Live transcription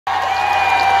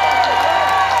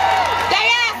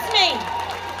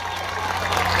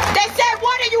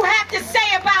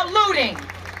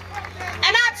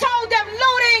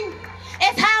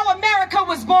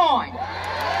was born.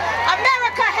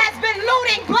 America has been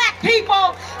looting black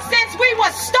people since we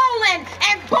were stolen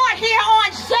and brought here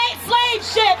on slave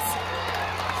ships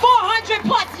 400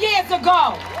 plus years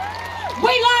ago.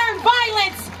 We learned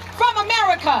violence from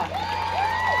America.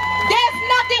 There's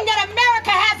nothing that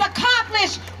America has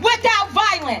accomplished without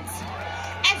violence.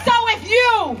 And so if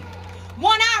you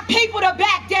want our people to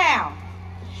back down,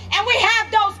 and we have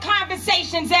those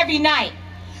conversations every night,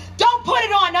 don't put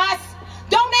it on us.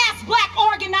 Don't ask black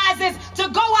organizers to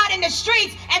go out in the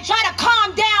streets and try to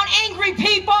calm down angry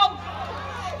people.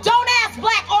 Don't ask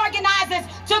black organizers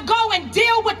to go and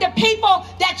deal with the people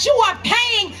that you are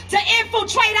paying to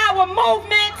infiltrate our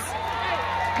movements.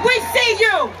 We see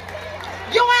you.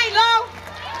 You ain't low.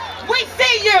 We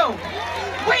see you.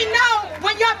 We know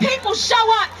when your people show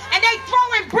up and they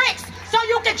throwing bricks so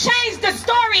you can change the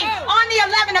story on the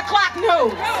 11 o'clock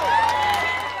news.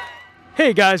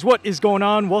 Hey guys, what is going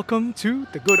on? Welcome to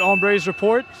the Good Hombres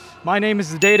Report. My name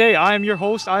is Day. I am your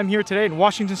host. I'm here today in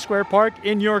Washington Square Park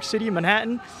in New York City,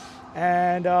 Manhattan.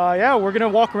 And yeah, we're gonna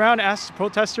walk around and ask the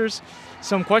protesters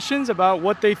some questions about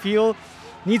what they feel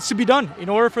needs to be done in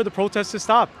order for the protests to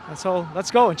stop. And so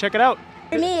let's go and check it out.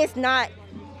 For me, it's not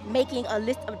making a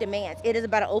list of demands. It is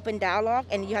about an open dialogue,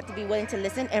 and you have to be willing to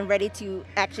listen and ready to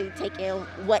actually take in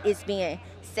what is being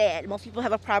said. Most people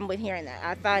have a problem with hearing that.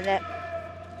 I find that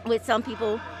with some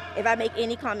people, if I make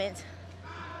any comments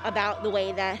about the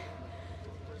way that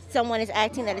someone is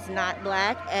acting that is not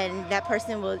black, and that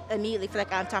person will immediately feel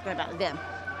like I'm talking about them.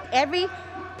 Every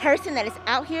person that is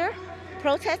out here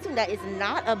protesting that is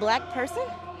not a black person,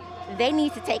 they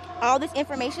need to take all this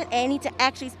information and need to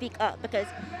actually speak up, because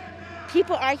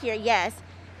people are here, yes,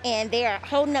 and they are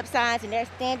holding up signs and they're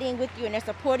standing with you and they're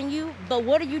supporting you, but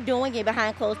what are you doing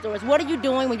behind closed doors? What are you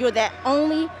doing when you're that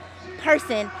only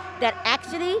person that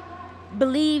actually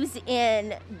believes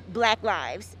in black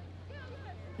lives,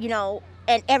 you know,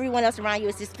 and everyone else around you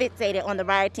is just fixated on the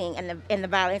rioting and the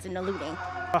violence and the looting?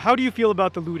 How do you feel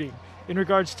about the looting in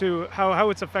regards to how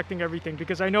it's affecting everything?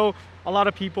 Because I know a lot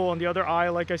of people on the other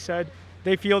aisle, like I said,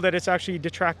 they feel that it's actually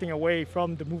detracting away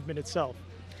from the movement itself.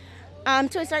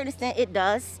 To a certain extent, it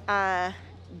does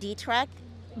detract,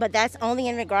 but that's only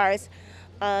in regards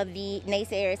of the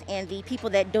naysayers and the people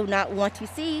that do not want to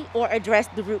see or address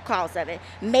the root cause of it,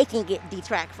 making it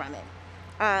detract from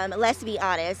it. Let's be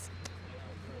honest,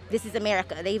 this is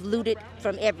America. They've looted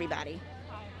from everybody.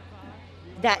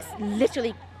 That's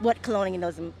literally what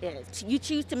colonialism is. You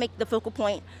choose to make the focal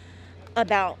point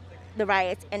about the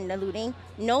riots and the looting.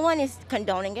 No one is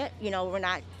condoning it. You know,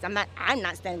 I'm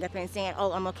not standing up and saying,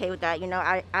 oh, I'm okay with that. You know,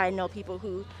 I know people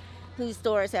whose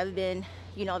stores have been,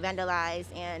 you know, vandalized,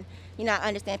 and, you know, I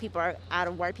understand people are out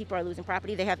of work, people are losing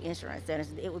property, they have insurance, and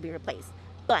it will be replaced.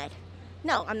 But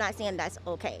no, I'm not saying that's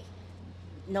okay.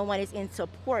 No one is in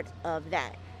support of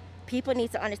that. People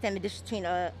need to understand the difference between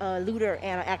a looter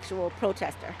and an actual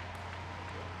protester.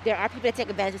 There are people that take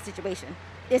advantage of the situation.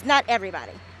 It's not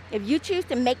everybody. If you choose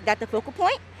to make that the focal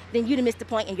point, then you missed the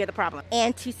point and you're the problem.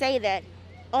 And to say that,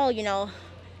 oh, you know,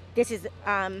 this is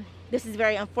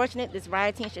very unfortunate, this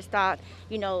rioting should stop,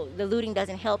 you know, the looting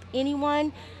doesn't help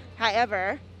anyone.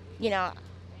 However, you know,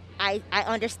 I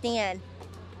understand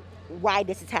why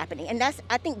this is happening. And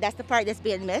I think that's the part that's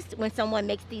being missed when someone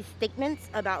makes these statements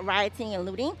about rioting and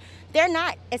looting. They're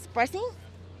not expressing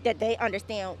that they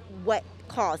understand what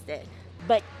caused it.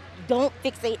 But don't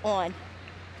fixate on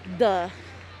the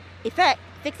effect,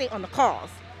 fixate on the cause.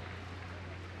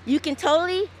 You can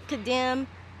totally condemn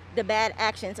the bad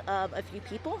actions of a few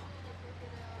people,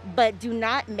 but do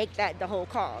not make that the whole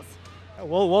cause.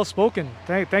 Well spoken.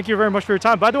 Thank you very much for your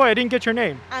time. By the way, I didn't get your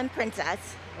name. I'm Princess.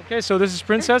 Okay, so this is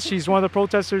Princess. She's one of the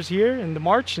protesters here in the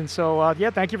march, and so yeah,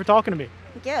 thank you for talking to me.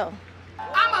 Thank you.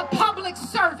 I'm a public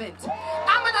servant.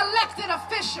 I'm an elected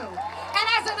official. And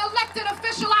as an elected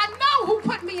official, I know who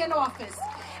put me in office.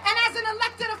 And as an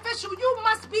elected official, you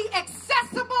must be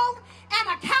accessible and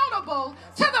accountable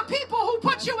to the people who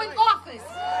put you in office.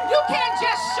 You can't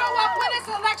just show up when it's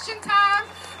election time.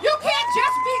 You can't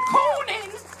just be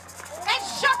cooning and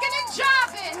shucking and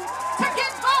jiving to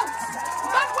get votes.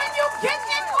 But when you get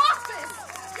in office,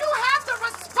 you have the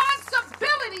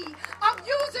responsibility of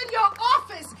using your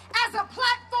office as a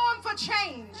platform for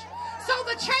change. So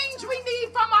the change we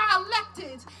need from our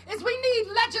electeds is we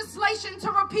need legislation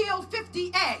to repeal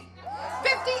 50A.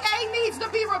 50A needs to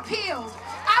be repealed.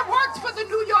 I worked for the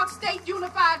New York State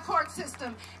Unified Court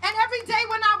System, and every day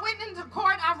when I went into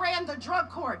court, I ran the drug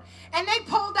court. And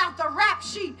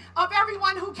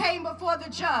came before the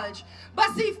judge.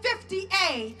 But see,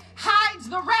 50A hides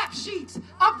the rap sheets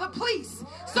of the police.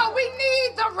 So we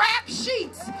need the rap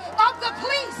sheets of the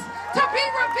police to be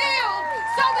revealed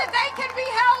so that they can be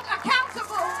held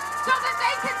accountable, so that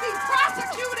they can be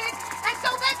prosecuted, and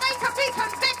so that they can be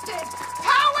convicted.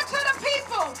 Power to the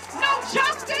people. No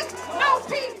justice, no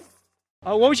peace.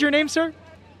 What was your name, sir?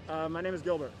 My name is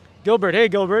Gilbert. Gilbert. Hey,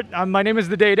 Gilbert. My name is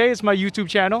The Day Day. It's my YouTube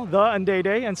channel, The and Day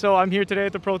Day. And so I'm here today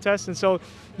at the protest. And so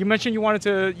you mentioned you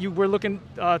were looking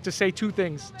to say two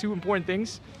important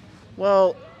things.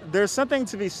 Well, there's something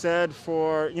to be said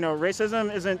for,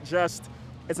 racism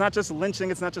it's not just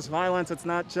lynching, it's not just violence, it's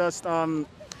not just,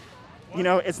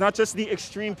 it's not just the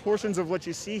extreme portions of what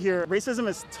you see here. Racism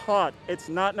is taught. It's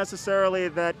not necessarily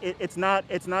that it's not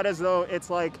as though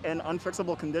it's like an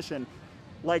unfixable condition.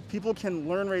 Like, people can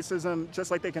learn racism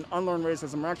just like they can unlearn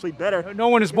racism, or actually better. No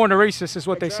one is born a racist is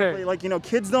what they say. Like,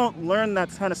 kids don't learn that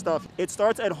kind of stuff. It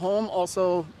starts at home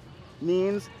also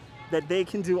means that they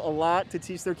can do a lot to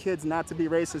teach their kids not to be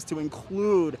racist, to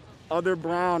include other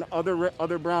brown,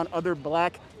 other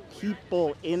black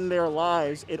people in their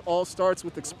lives. It all starts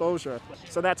with exposure.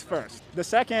 So that's first. The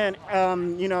second,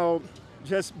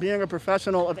 just being a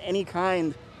professional of any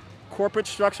kind, corporate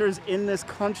structures in this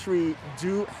country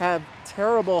do have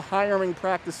terrible hiring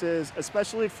practices,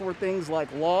 especially for things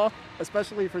like law,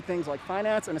 especially for things like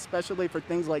finance, and especially for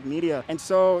things like media. And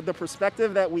so the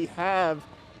perspective that we have,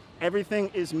 everything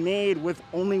is made with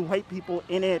only white people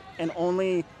in it, and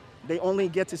they only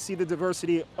get to see the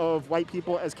diversity of white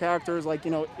people as characters,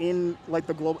 in their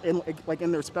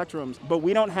spectrums. But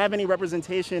we don't have any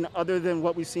representation other than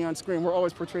what we see on screen. We're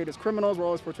always portrayed as criminals, we're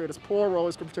always portrayed as poor, we're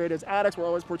always portrayed as addicts, we're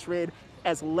always portrayed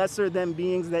as lesser than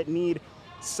beings that need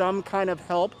some kind of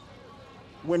help,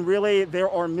 when really there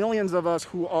are millions of us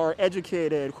who are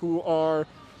educated, who are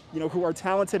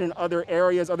talented in other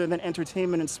areas other than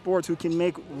entertainment and sports, who can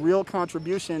make real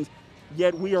contributions.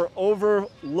 Yet we are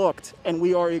overlooked, and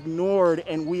we are ignored,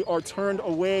 and we are turned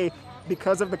away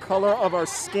because of the color of our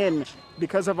skin,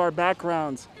 because of our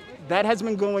backgrounds. That has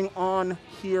been going on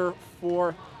here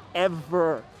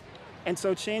forever. And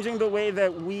so changing the way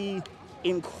that we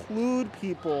include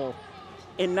people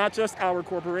in not just our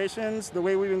corporations, the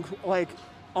way we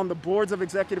on the boards of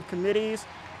executive committees,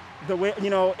 the way,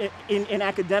 in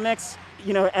academics,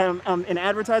 in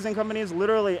advertising companies,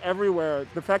 literally everywhere.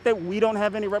 The fact that we don't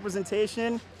have any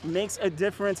representation makes a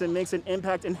difference and makes an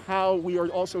impact in how we are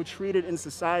also treated in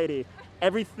society.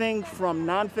 Everything from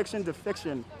nonfiction to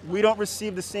fiction. We don't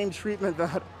receive the same treatment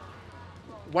that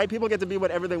white people get to be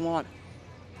whatever they want.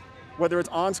 Whether it's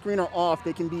on screen or off,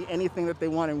 they can be anything that they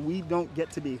want, and we don't get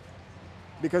to be.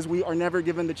 Because we are never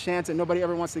given the chance, and nobody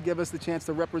ever wants to give us the chance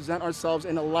to represent ourselves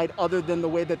in a light other than the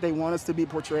way that they want us to be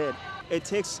portrayed. It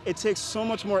takes so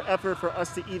much more effort for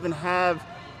us to even have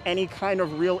any kind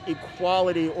of real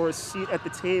equality or a seat at the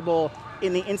table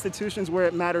in the institutions where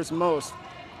it matters most.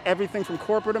 Everything from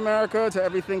corporate America to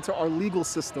everything to our legal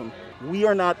system. We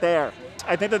are not there.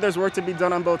 I think that there's work to be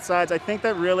done on both sides. I think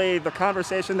that really the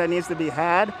conversation that needs to be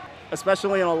had,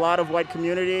 especially in a lot of white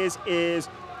communities, is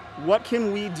what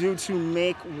can we do to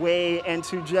make way and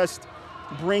to just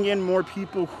bring in more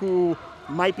people who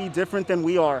might be different than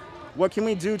we are? What can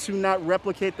we do to not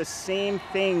replicate the same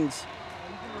things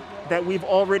that we've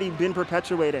already been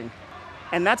perpetuating?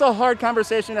 And that's a hard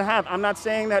conversation to have. I'm not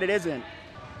saying that it isn't.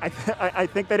 I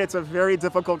think that it's a very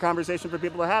difficult conversation for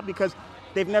people to have because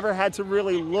they've never had to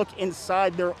really look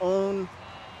inside their own,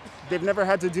 they've never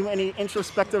had to do any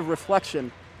introspective reflection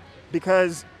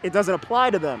because it doesn't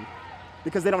apply to them.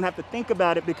 Because they don't have to think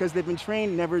about it because they've been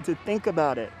trained never to think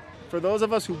about it. For those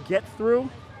of us who get through,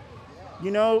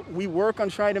 we work on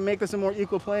trying to make this a more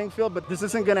equal playing field, but this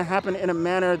isn't gonna happen in a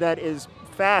manner that is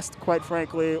fast, quite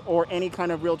frankly, or any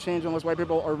kind of real change unless white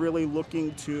people are really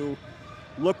looking to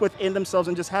look within themselves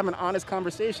and just have an honest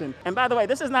conversation. And by the way,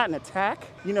 this is not an attack.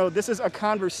 This is a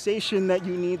conversation that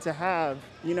you need to have.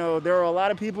 There are a lot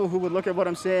of people who would look at what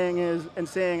I'm saying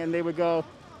and they would go,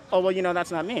 oh, well, that's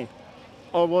not me.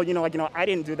 Oh, well, I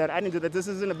didn't do that. I didn't do that. This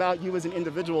isn't about you as an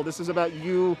individual. This is about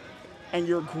you and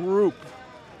your group,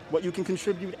 what you can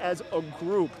contribute as a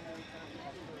group.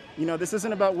 This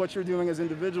isn't about what you're doing as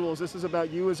individuals. This is about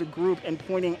you as a group and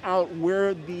pointing out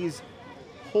where these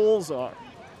holes are.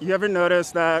 You ever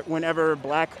notice that whenever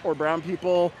black or brown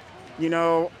people,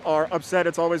 are upset,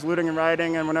 it's always looting and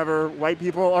rioting, and whenever white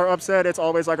people are upset, it's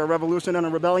always like a revolution and a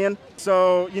rebellion?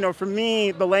 So, for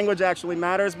me, the language actually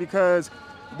matters because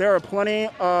there are plenty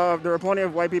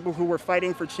of white people who were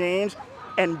fighting for change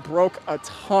and broke a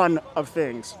ton of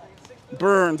things,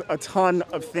 burned a ton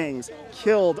of things,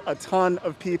 killed a ton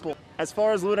of people. As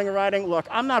far as looting and rioting, look,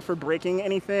 I'm not for breaking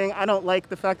anything. I don't like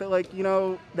the fact that, like, you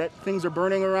know, that things are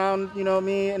burning around, you know,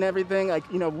 me and everything. Like,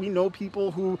 you know, we know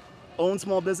people who own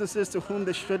small businesses to whom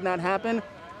this should not happen.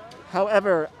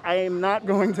 However, I am not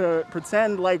going to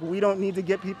pretend like we don't need to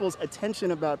get people's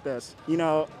attention about this. You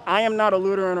know, I am not a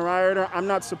looter and a rioter. I'm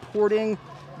not supporting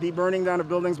the burning down of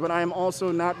buildings, but I am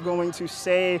also not going to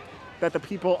say that the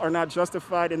people are not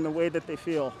justified in the way that they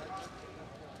feel.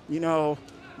 You know,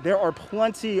 there are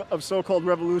plenty of so-called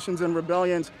revolutions and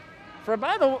rebellions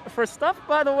for stuff,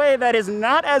 by the way, that is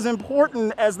not as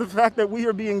important as the fact that we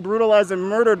are being brutalized and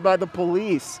murdered by the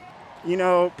police. You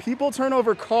know, people turn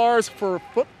over cars for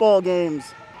football games.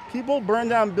 People burn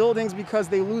down buildings because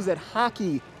they lose at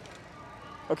hockey.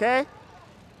 Okay?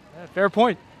 Yeah, fair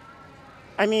point.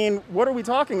 I mean, what are we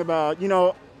talking about? You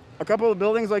know, a couple of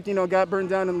buildings, like, you know, got burned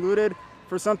down and looted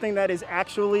for something that is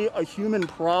actually a human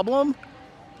problem.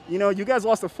 You know, you guys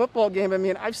lost a football game. I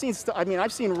mean, I've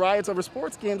seen riots over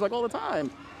sports games like all the time.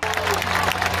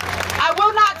 I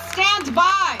will not stand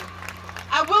by.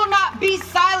 I will not be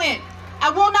silent. I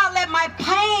will not let my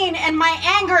pain and my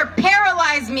anger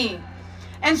paralyze me.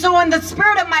 And so in the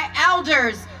spirit of my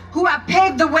elders who have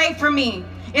paved the way for me,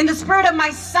 in the spirit of my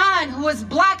son who is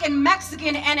black and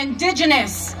Mexican and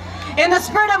indigenous, in the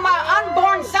spirit of my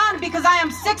unborn son, because I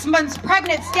am 6 months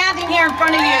pregnant standing here in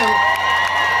front of you,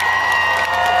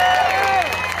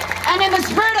 and in the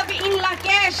spirit of In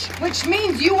Lakesh, which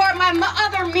means you are my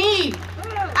other me,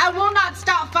 I will not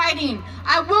stop fighting.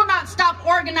 I will not stop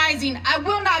organizing. I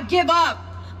will not give up.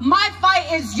 My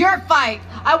fight is your fight.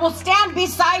 I will stand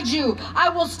beside you. I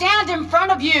will stand in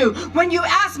front of you when you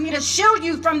ask me to shield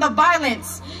you from the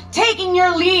violence, taking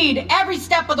your lead every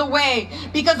step of the way,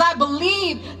 because I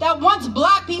believe that once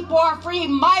black people are free,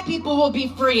 my people will be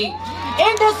free.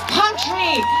 In this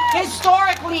country,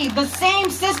 historically, the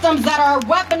same systems that are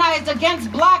weaponized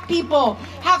against black people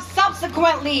have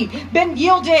subsequently been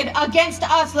yielded against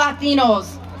us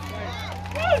Latinos.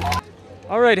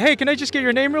 All right, hey, can I just get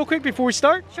your name real quick before we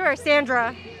start? Sure,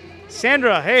 Sandra.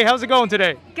 Sandra, hey, how's it going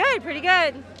today? Good, pretty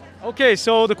good. Okay,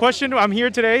 so the question, I'm here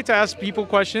today to ask people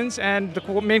questions, and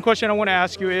the main question I want to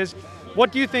ask you is,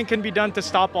 what do you think can be done to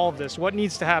stop all of this? What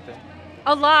needs to happen?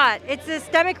 A lot. It's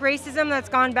systemic racism that's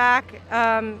gone back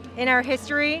in our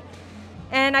history,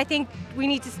 and I think we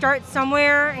need to start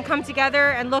somewhere and come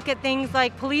together and look at things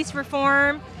like police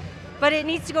reform, but it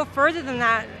needs to go further than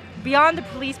that, beyond the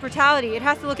police brutality. It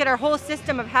has to look at our whole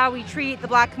system of how we treat the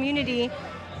black community,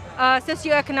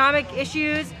 socioeconomic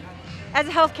issues. As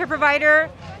a healthcare provider,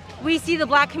 we see the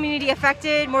black community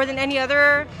affected more than any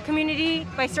other community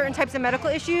by certain types of medical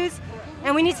issues.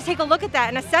 And we need to take a look at that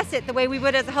and assess it the way we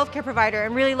would as a healthcare provider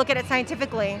and really look at it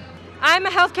scientifically. I'm a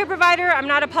healthcare provider, I'm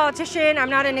not a politician,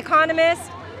 I'm not an economist.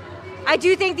 I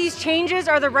do think these changes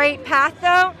are the right path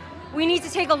though. We need to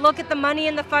take a look at the money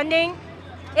and the funding.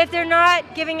 If they're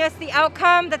not giving us the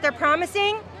outcome that they're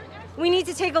promising, we need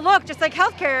to take a look, just like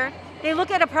healthcare. They look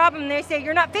at a problem and they say,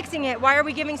 you're not fixing it. Why are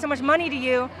we giving so much money to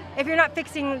you if you're not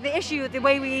fixing the issue the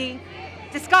way we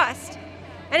discussed?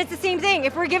 And it's the same thing.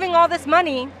 If we're giving all this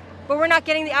money, but we're not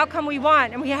getting the outcome we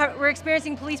want, and we're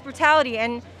experiencing police brutality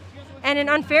and an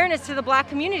unfairness to the black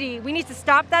community, we need to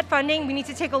stop that funding. We need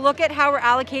to take a look at how we're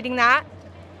allocating that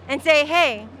and say,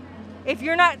 hey, if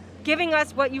you're not giving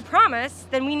us what you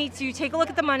promised, then we need to take a look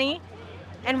at the money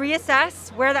and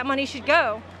reassess where that money should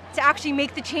go to actually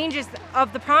make the changes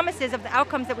of the promises of the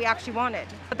outcomes that we actually wanted.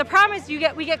 But the problem is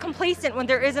we get complacent when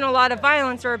there isn't a lot of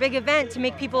violence or a big event to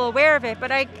make people aware of it.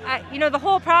 But you know, the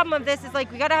whole problem of this is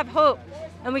like we gotta have hope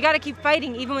and we gotta keep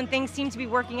fighting even when things seem to be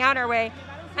working out our way.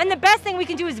 And the best thing we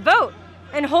can do is vote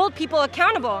and hold people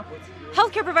accountable.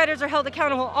 Healthcare providers are held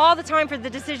accountable all the time for the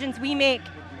decisions we make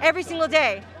every single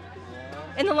day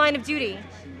in the line of duty.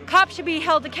 Cops should be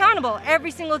held accountable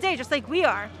every single day, just like we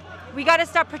are. We got to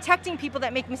stop protecting people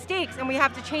that make mistakes, and we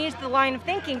have to change the line of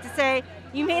thinking to say,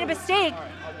 you made a mistake.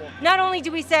 Not only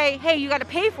do we say, hey, you got to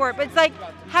pay for it, but it's like,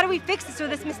 how do we fix it so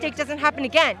this mistake doesn't happen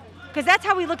again? Because that's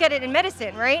how we look at it in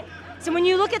medicine, right? So when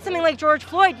you look at something like George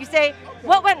Floyd, you say,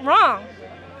 what went wrong?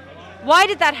 Why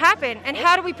did that happen? And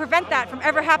how do we prevent that from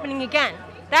ever happening again?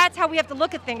 That's how we have to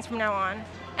look at things from now on.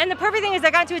 And the perfect thing is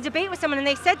I got into a debate with someone and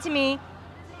they said to me,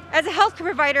 as a healthcare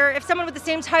provider, if someone with the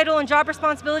same title and job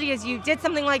responsibility as you did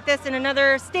something like this in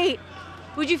another state,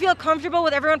 would you feel comfortable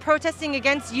with everyone protesting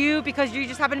against you because you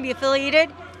just happen to be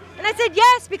affiliated? And I said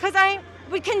yes, because I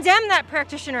would condemn that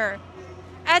practitioner.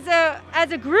 As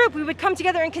a group, we would come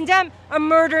together and condemn a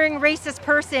murdering racist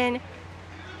person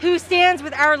who stands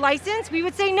with our license. We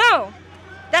would say no.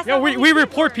 That's Yeah, not what we stand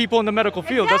report for. people in the medical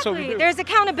field. Exactly. That's what we do. There's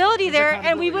accountability there,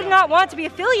 and we would yeah. not want to be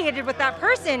affiliated with that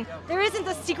person. There isn't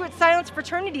the secret silence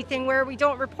fraternity thing where we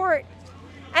don't report.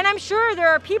 And I'm sure there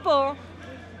are people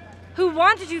who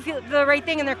want to do the right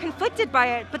thing and they're conflicted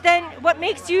by it. But then what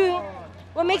makes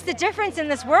the difference in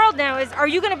this world now is, are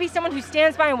you going to be someone who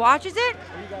stands by and watches it?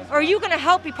 Or are you going to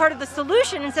help be part of the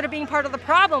solution instead of being part of the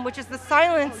problem, which is the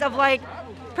silence of like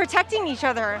protecting each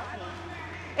other?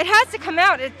 It has to come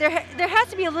out. There has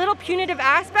to be a little punitive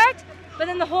aspect, but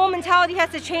then the whole mentality has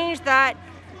to change that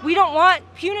we don't want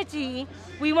punity.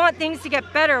 We want things to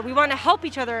get better. We want to help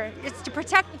each other. It's to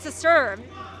protect and to serve,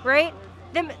 right?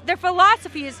 Their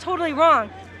philosophy is totally wrong.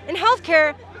 In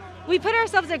healthcare, we put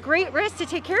ourselves at great risk to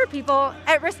take care of people,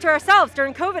 at risk to ourselves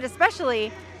during COVID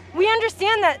especially. We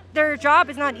understand that their job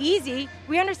is not easy.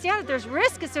 We understand that there's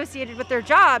risk associated with their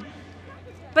job,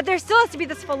 but there still has to be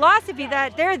this philosophy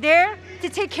that they're there to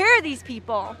take care of these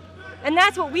people. And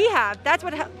that's what we have. That's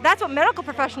what medical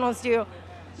professionals do.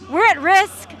 We're at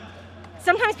risk.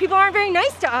 Sometimes people aren't very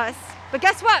nice to us, but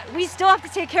guess what? We still have to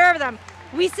take care of them.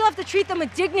 We still have to treat them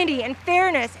with dignity and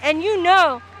fairness. And you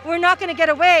know we're not going to get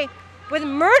away with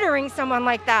murdering someone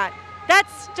like that.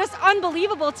 That's just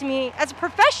unbelievable to me as a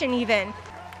profession even.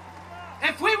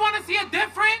 If we want to see a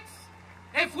difference,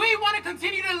 if we want to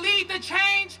continue to lead the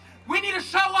change, we need to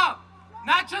show up.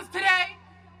 Not just today,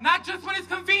 not just when it's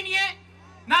convenient,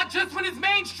 not just when it's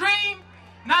mainstream,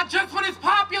 not just when it's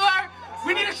popular.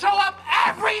 We need to show up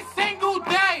every single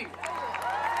day.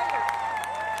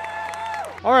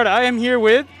 All right, I am here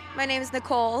with My name is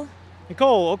Nicole.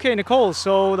 Nicole. Okay, Nicole.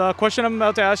 So the question I'm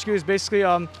about to ask you is basically,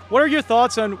 what are your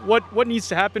thoughts on what needs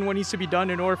to happen, what needs to be done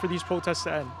in order for these protests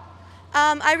to end?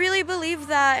 I really believe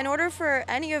that in order for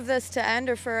any of this to end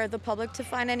or for the public to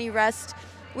find any rest,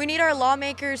 we need our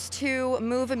lawmakers to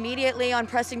move immediately on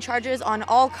pressing charges on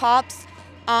all cops.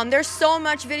 There's so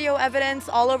much video evidence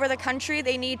all over the country.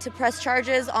 They need to press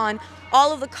charges on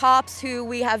all of the cops who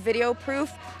we have video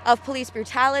proof of police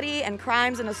brutality and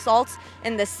crimes and assaults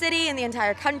in the city, in the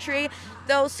entire country.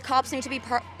 Those cops need to be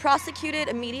prosecuted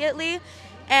immediately.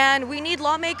 And we need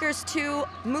lawmakers to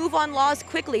move on laws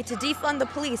quickly to defund the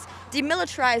police,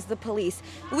 demilitarize the police.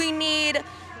 We need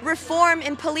reform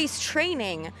in police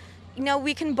training. You know,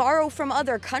 we can borrow from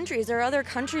other countries. There are other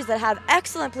countries that have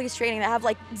excellent police training, that have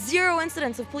like 0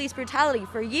 incidents of police brutality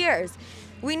for years.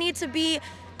 We need to be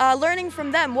learning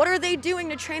from them. What are they doing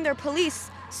to train their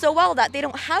police so well that they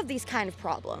don't have these kind of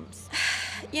problems?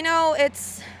 You know,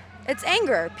 it's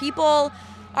anger. People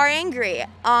are angry.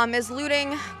 Is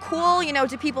looting cool? You know,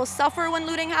 do people suffer when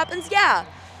looting happens? Yeah.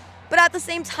 But at the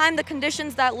same time, the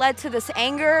conditions that led to this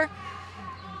anger,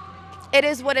 it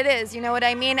is what it is, you know what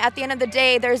I mean? At the end of the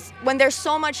day, when there's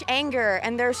so much anger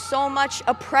and there's so much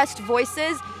oppressed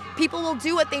voices, people will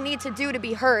do what they need to do to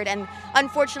be heard. And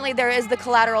unfortunately, there is the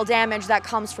collateral damage that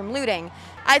comes from looting.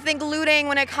 I think looting,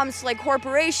 when it comes to like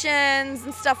corporations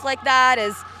and stuff like that,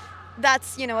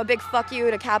 that's, you know, a big fuck you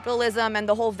to capitalism and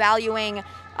the whole valuing,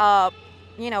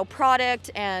 you know,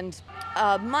 product and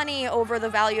money over the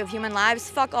value of human lives.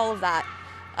 Fuck all of that.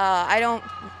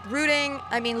 Looting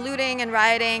and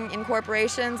rioting in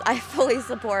corporations, I fully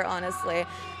support, honestly.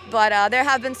 But there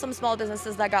have been some small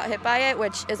businesses that got hit by it,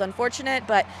 which is unfortunate.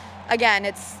 But again,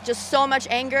 it's just so much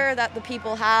anger that the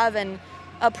people have and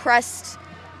oppressed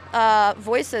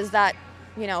voices that,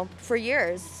 you know, for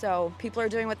years. So people are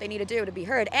doing what they need to do to be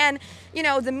heard. And, you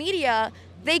know, the media,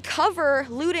 they cover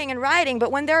looting and rioting,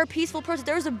 but when there are peaceful protests,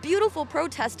 there was a beautiful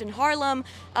protest in Harlem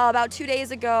about 2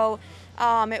 days ago.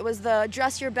 It was the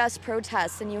Dress Your Best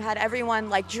protest, and you had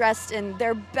everyone like dressed in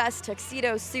their best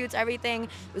tuxedo suits, everything. It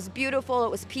was beautiful,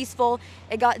 it was peaceful.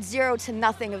 It got 0 to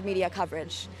nothing of media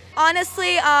coverage.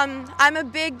 Honestly, I'm a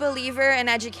big believer in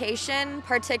education,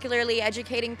 particularly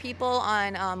educating people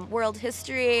on world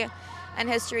history and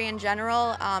history in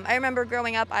general. I remember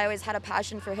growing up, I always had a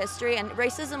passion for history, and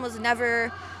racism was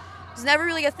never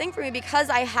really a thing for me because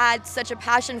I had such a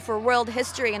passion for world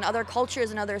history and other cultures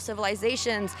and other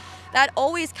civilizations. That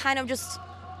always kind of just,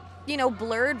 you know,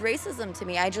 blurred racism to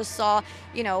me. I just saw,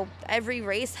 you know, every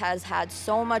race has had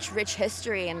so much rich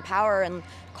history and power and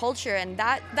culture, and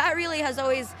that really has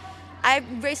always,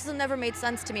 racism never made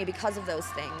sense to me because of those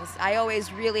things. I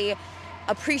always really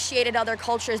appreciated other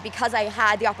cultures because I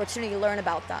had the opportunity to learn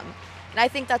about them. And I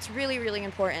think that's really, really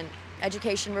important.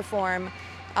 Education reform.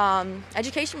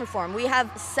 We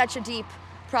have such a deep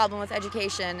problem with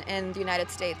education in the United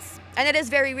States. And it is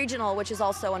very regional, which is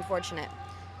also unfortunate.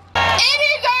 It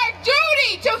is our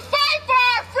duty to fight for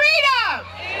our freedom.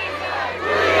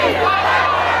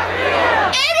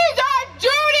 It is our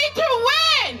duty to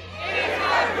win.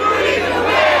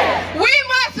 We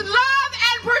must love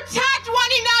and protect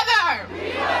one another.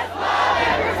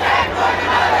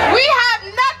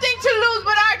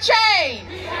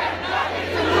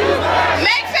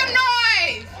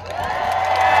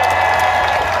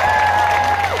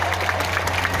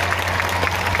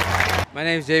 My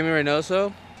name is Jamie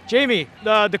Reynoso. Jamie,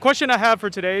 the question I have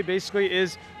for today basically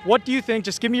is, what do you think,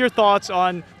 just give me your thoughts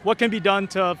on what can be done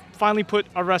to finally put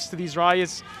a rest to these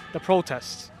riots, the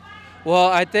protests?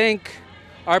 Well, I think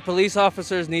our police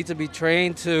officers need to be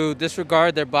trained to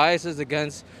disregard their biases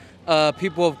against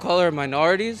people of color and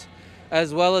minorities,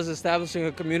 as well as establishing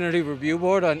a community review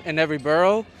board in every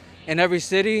borough, in every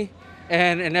city,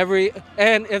 and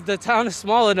if the town is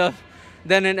small enough,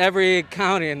 then in every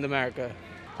county in America.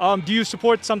 Do you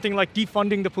support something like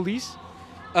defunding the police?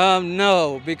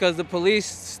 No, because the police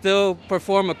still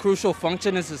perform a crucial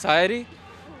function in society.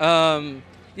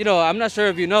 You know, I'm not sure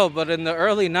if you know, but in the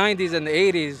early 90s and the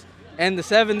 80s and the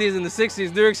 70s and the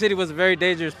 60s, New York City was a very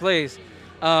dangerous place.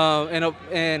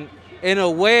 And in a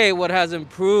way, what has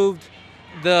improved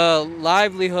the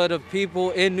livelihood of people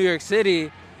in New York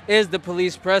City is the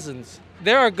police presence.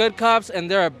 There are good cops and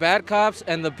there are bad cops,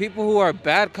 and the people who are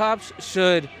bad cops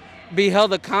should be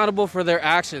held accountable for their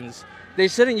actions. They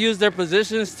shouldn't use their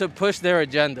positions to push their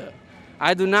agenda.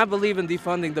 I do not believe in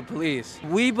defunding the police.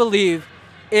 We believe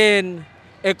in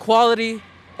equality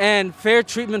and fair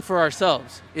treatment for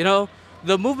ourselves. You know,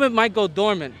 the movement might go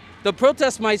dormant. The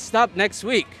protests might stop next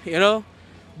week, you know,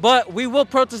 but we will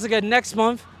protest again next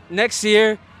month, next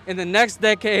year, in the next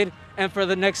decade, and for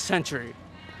the next century.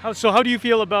 So how do you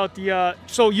feel about the,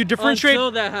 so you differentiate?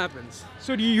 Until that happens.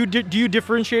 So do you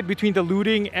differentiate between the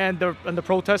looting and the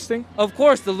protesting? Of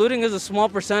course, the looting is a small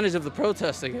percentage of the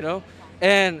protesting, you know,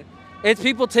 and it's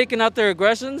people taking out their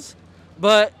aggressions,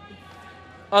 but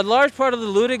a large part of the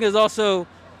looting is also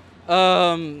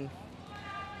young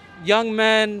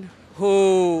men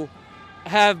who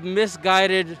have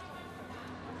misguided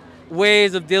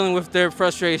ways of dealing with their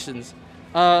frustrations.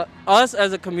 Us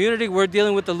as a community, we're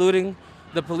dealing with the looting.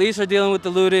 The police are dealing with the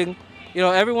looting. You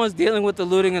know, everyone's dealing with the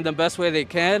looting in the best way they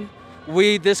can.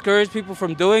 We discourage people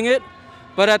from doing it,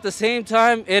 but at the same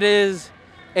time, it is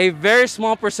a very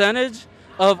small percentage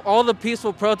of all the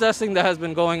peaceful protesting that has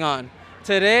been going on.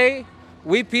 Today,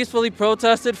 we peacefully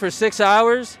protested for 6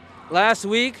 hours. Last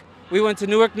week, we went to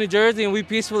Newark, New Jersey, and we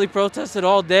peacefully protested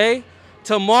all day.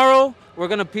 Tomorrow, we're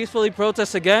gonna peacefully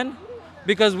protest again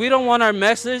because we don't want our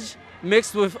message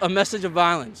mixed with a message of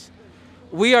violence.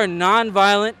 We are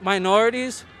non-violent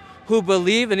minorities who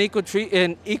believe in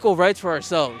equal rights for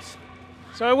ourselves.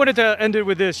 So I wanted to end it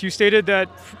with this. You stated that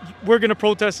we're gonna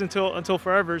protest until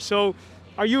forever. So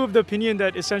are you of the opinion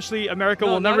that essentially America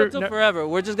will never... Not until forever.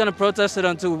 We're just gonna protest it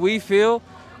until we feel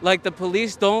like the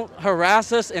police don't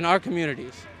harass us in our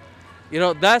communities. You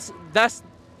know,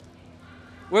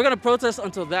 we're gonna protest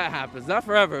until that happens, not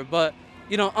forever, but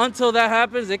you know, until that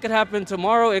happens, it could happen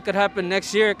tomorrow, it could happen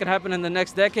next year, it could happen in the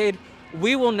next decade.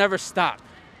 We will never stop.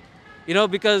 You know,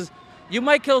 because you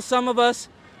might kill some of us,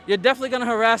 you're definitely gonna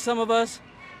harass some of us,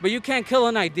 but you can't kill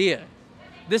an idea.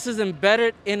 This is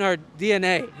embedded in our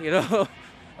DNA, you know?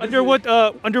 Under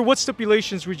what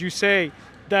stipulations would you say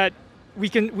that we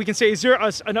can say, is there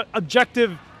an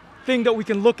objective thing that we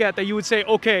can look at that you would say,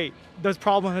 okay, this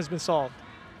problem has been solved?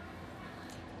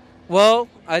 Well,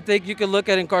 I think you can look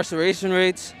at incarceration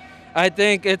rates. I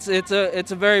think it's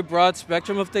a very broad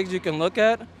spectrum of things you can look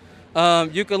at.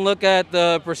 You can look at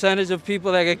the percentage of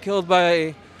people that get killed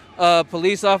by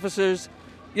police officers.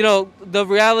 You know, the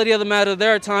reality of the matter,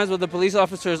 there are times where the police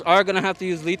officers are going to have to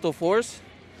use lethal force.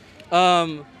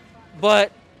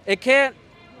 But it can't,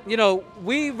 you know,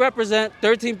 we represent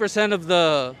 13% of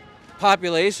the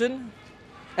population,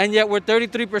 and yet we're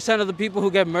 33% of the people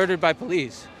who get murdered by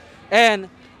police. And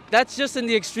that's just in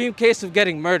the extreme case of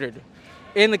getting murdered.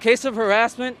 In the case of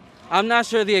harassment, I'm not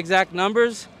sure the exact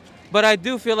numbers, but I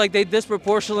do feel like they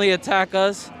disproportionately attack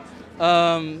us.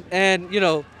 And, you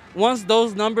know, once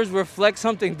those numbers reflect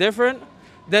something different,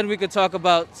 then we could talk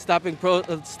about stopping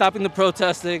the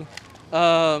protesting.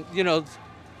 You know,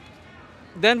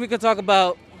 then we could talk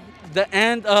about the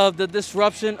end of the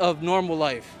disruption of normal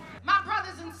life. My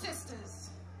brothers and sisters,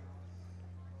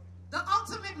 the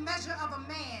ultimate measure of a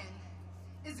man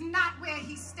is not where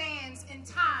he stands in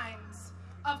times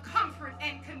of comfort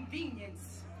and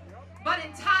convenience, but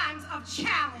in times of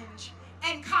challenge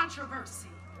and controversy.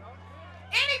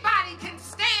 Anybody can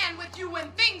stand with you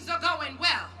when things are going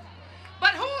well,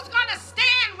 but who's gonna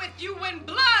stand with you when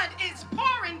blood is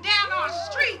pouring down our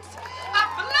streets of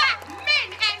black men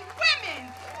and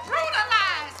women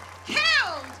brutalized,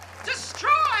 killed,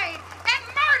 destroyed, and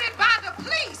murdered by the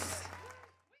police?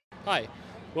 Hi,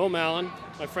 Will Mallon,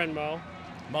 my friend Mo.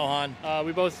 Mohan.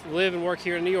 We both live and work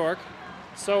here in New York.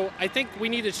 So I think we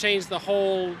need to change the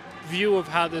whole view of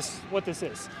what this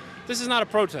is. This is not a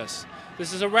protest.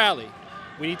 This is a rally.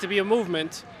 We need to be a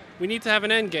movement. We need to have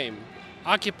an end game.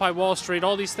 Occupy Wall Street,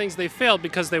 all these things, they failed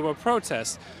because they were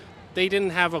protests. they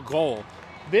didn't have a goal.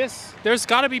 There's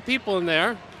got to be people in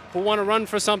there who want to run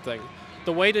for something.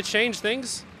 The way to change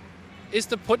things is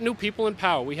to put new people in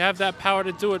power. We have that power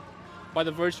to do it by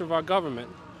the virtue of our government.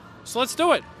 So let's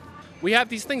do it. We have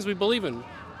these things we believe in.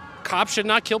 Cops should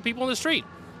not kill people in the street.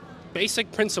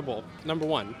 Basic principle, number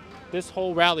one. This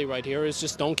whole rally right here is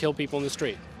just don't kill people in the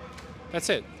street. That's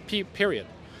it, period.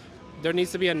 There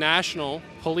needs to be a national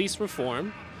police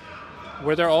reform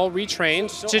where they're all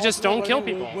retrained to just don't kill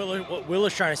people. What Will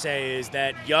is trying to say is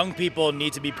that young people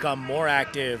need to become more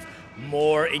active,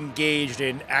 more engaged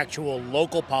in actual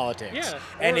local politics. Yeah,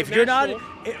 and if you're not,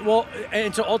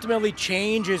 and so ultimately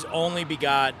change is only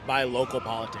begot by local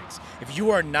politics. If you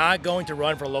are not going to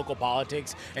run for local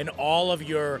politics and all of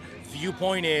your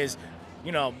viewpoint is,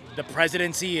 you know, the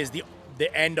presidency is the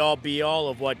end all be all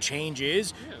of what change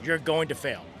is, you're going to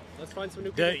fail. Let's find some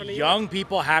new people. The young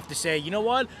people have to say, you know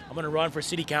what? I'm going to run for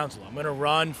city council. I'm going to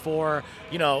run for,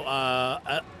 you know,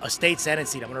 a state senate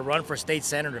seat. I'm going to run for state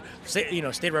senator,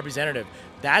 state representative.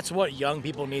 That's what young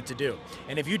people need to do.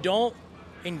 And if you don't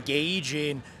engage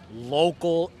in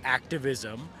local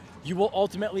activism, you will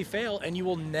ultimately fail and you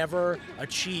will never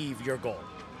achieve your goal.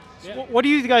 Yeah. So what do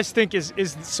you guys think is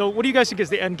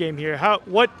the end game here?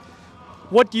 What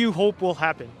do you hope will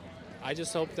happen? I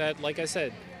just hope that, like I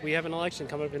said, we have an election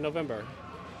coming up in November.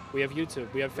 We have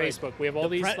YouTube, we have Facebook, we have all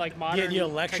these like modern the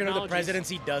election of the technologies.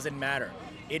 presidency doesn't matter.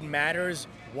 It matters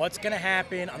what's going to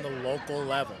happen on the local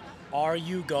level. Are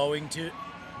you going to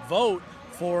vote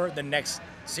for the next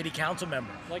city council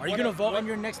member? Are you going to vote on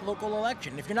your next local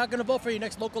election? If you're not going to vote for your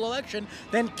next local election,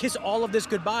 then kiss all of this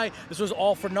goodbye. This was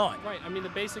all for naught. Right. I mean, the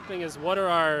basic thing is, what are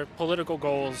our political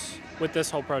goals with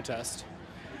this whole protest?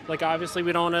 Like, obviously,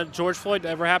 we don't want George Floyd to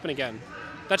ever happen again.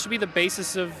 That should be the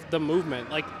basis of the movement.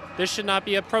 Like, this should not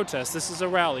be a protest. This is a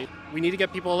rally. We need to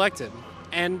get people elected.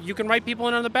 And you can write people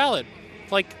in on the ballot.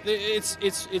 Like,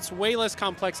 it's way less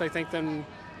complex, I think, than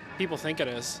people think it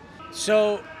is.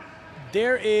 So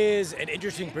there is an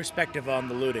interesting perspective on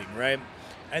the looting, right?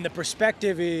 And the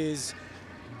perspective is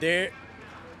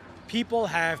people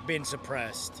have been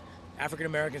suppressed. African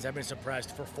Americans have been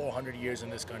suppressed for 400 years in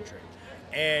this country.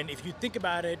 And if you think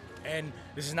about it, and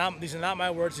these are not my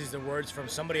words, these are the words from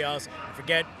somebody else. I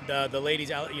forget the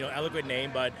lady's eloquent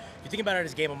name, but if you think about it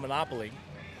as a game of Monopoly,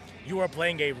 you are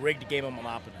playing a rigged game of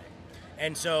Monopoly.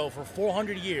 And so for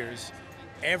 400 years,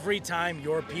 every time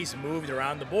your piece moved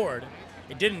around the board,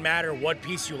 it didn't matter what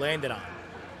piece you landed on.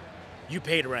 You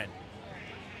paid rent.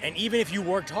 And even if you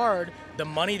worked hard, the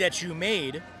money that you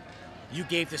made, you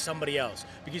gave to somebody else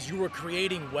because you were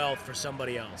creating wealth for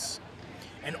somebody else.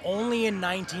 And only in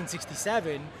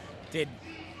 1967 did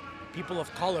people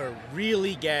of color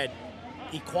really get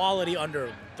equality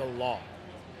under the law,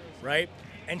 right?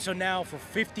 And so now for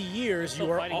 50 years, you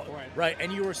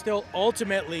were still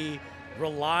ultimately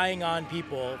relying on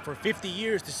people for 50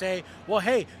 years to say, well,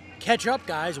 hey, catch up,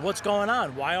 guys. What's going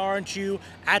on? Why aren't you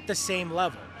at the same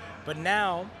level? But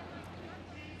now,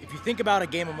 if you think about a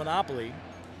game of Monopoly,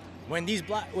 when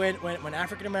when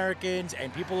African Americans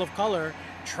and people of color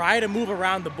try to move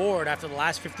around the board after the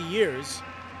last 50 years,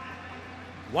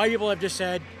 white people have just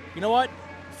said, you know what?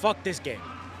 Fuck this game.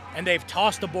 And they've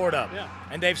tossed the board up. Yeah.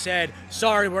 And they've said,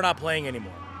 sorry, we're not playing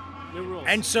anymore. New rules.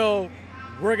 And so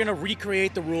we're going to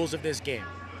recreate the rules of this game.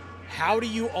 How do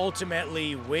you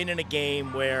ultimately win in a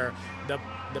game where the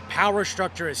power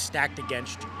structure is stacked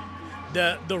against you?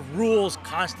 The rules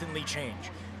constantly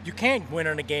change. You can't win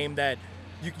in a game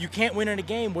you can't win in a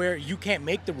game where you can't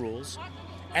make the rules,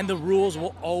 and the rules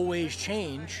will always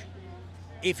change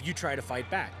if you try to fight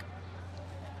back.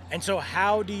 And so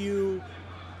how do you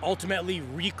ultimately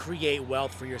recreate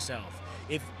wealth for yourself?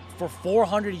 If for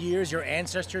 400 years your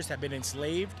ancestors have been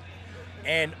enslaved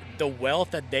and the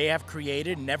wealth that they have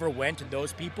created never went to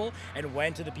those people and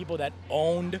went to the people that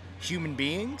owned human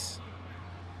beings,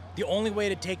 the only way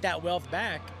to take that wealth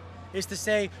back is to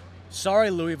say, sorry,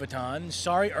 Louis Vuitton,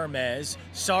 sorry, Hermes,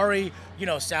 sorry,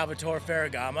 Salvatore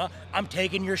Ferragamo, I'm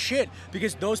taking your shit.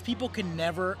 Because those people can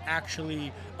never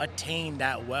actually attain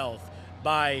that wealth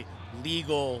by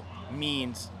legal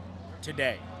means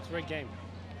today. It's a rigged game.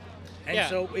 And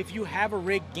so if you have a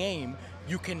rigged game,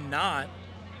 you cannot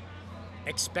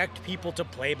expect people to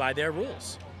play by their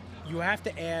rules. You have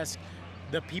to ask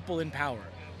the people in power,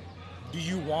 do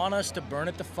you want us to burn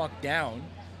it the fuck down?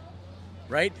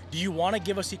 Right? Do you want to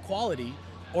give us equality,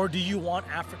 or do you want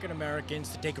African Americans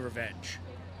to take revenge?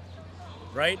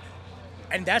 Right?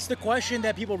 And that's the question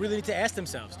that people really need to ask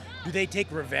themselves. Do they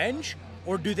take revenge,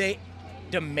 or do they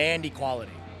demand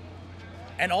equality?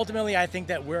 And ultimately, I think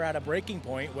that we're at a breaking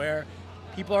point where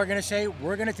people are going to say,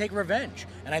 we're going to take revenge.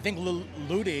 And I think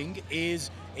looting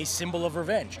is a symbol of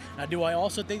revenge. Now, do I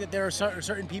also think that there are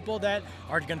certain people that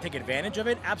are going to take advantage of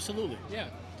it? Absolutely. Yeah.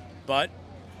 But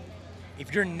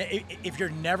if you're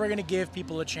never going to give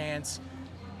people a chance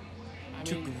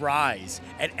to rise,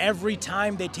 and every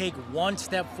time they take one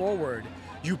step forward,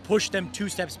 you push them 2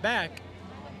 steps back,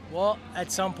 well,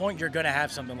 at some point you're going to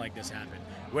have something like this happen,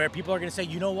 where people are going to say,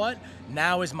 you know what,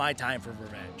 now is my time for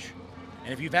revenge.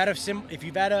 And if you've had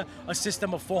a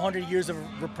system of 400 years of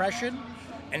repression,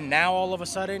 and now all of a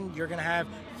sudden you're going to have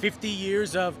 50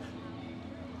 years of,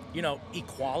 you know,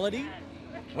 equality,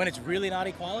 when it's really not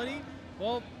equality,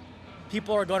 well,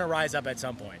 people are going to rise up at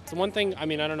some point. The one thing, I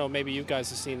mean, I don't know, maybe you guys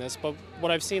have seen this, but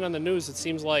what I've seen on the news, it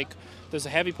seems like there's a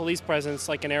heavy police presence,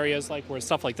 like in areas like where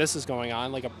stuff like this is going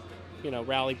on, like a, you know,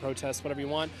 rally, protest, whatever you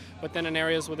want. But then in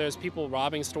areas where there's people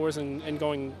robbing stores and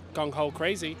going gung-ho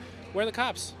crazy, where are the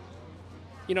cops?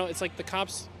 You know, it's like the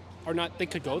cops are not, they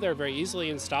could go there very easily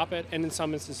and stop it, and in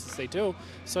some instances they do.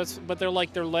 So it's, but they're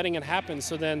letting it happen.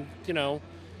 So then, you know,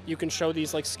 you can show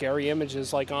these like scary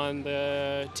images like on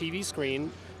the TV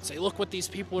screen, say, look what these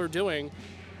people are doing,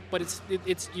 but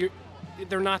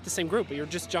they're not the same group. You're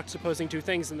just juxtaposing two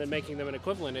things and then making them an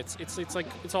equivalent.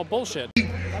 It's all bullshit.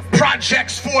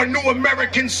 Projects for a new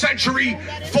American century,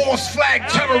 false flag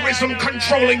terrorism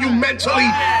controlling you mentally,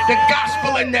 the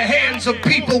gospel in the hands of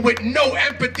people with no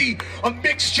empathy, a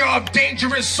mixture of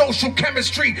dangerous social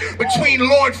chemistry between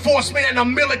law enforcement and a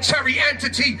military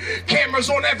entity, cameras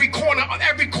on every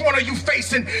corner you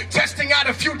facing, testing out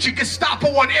a future Gestapo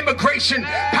on immigration,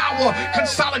 power,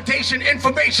 consolidation,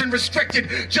 information restricted,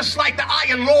 just like the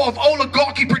iron law of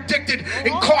oligarchy predicted,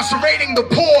 incarcerating the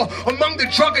poor among the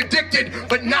drug addicted,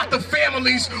 but not the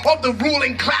families of the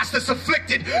ruling class that's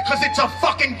afflicted, because it's a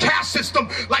fucking caste system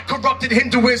like corrupted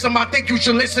Hinduism. I think you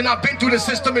should listen. I've been through the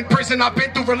system in prison, I've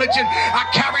been through religion, I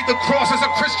carried the cross as a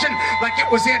Christian like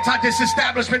it was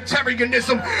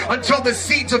anti-disestablishmentarianism, until the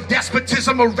seeds of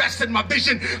despotism arrested my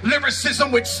vision,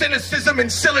 lyricism with cynicism and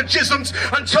syllogisms,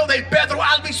 until they bear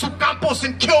Albi Campos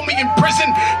and kill me in prison.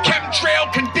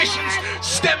 Chemtrail conditions,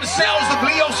 stem cells of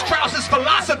Leo Strauss's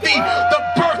philosophy, the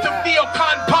birth of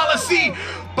neocon policy.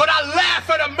 But I laugh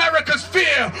at America's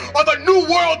fear of a new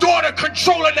world order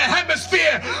controlling the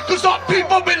hemisphere, because our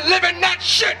people been living that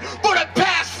shit for the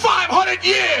past 500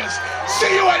 years. See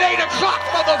you at 8 o'clock,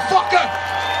 motherfucker.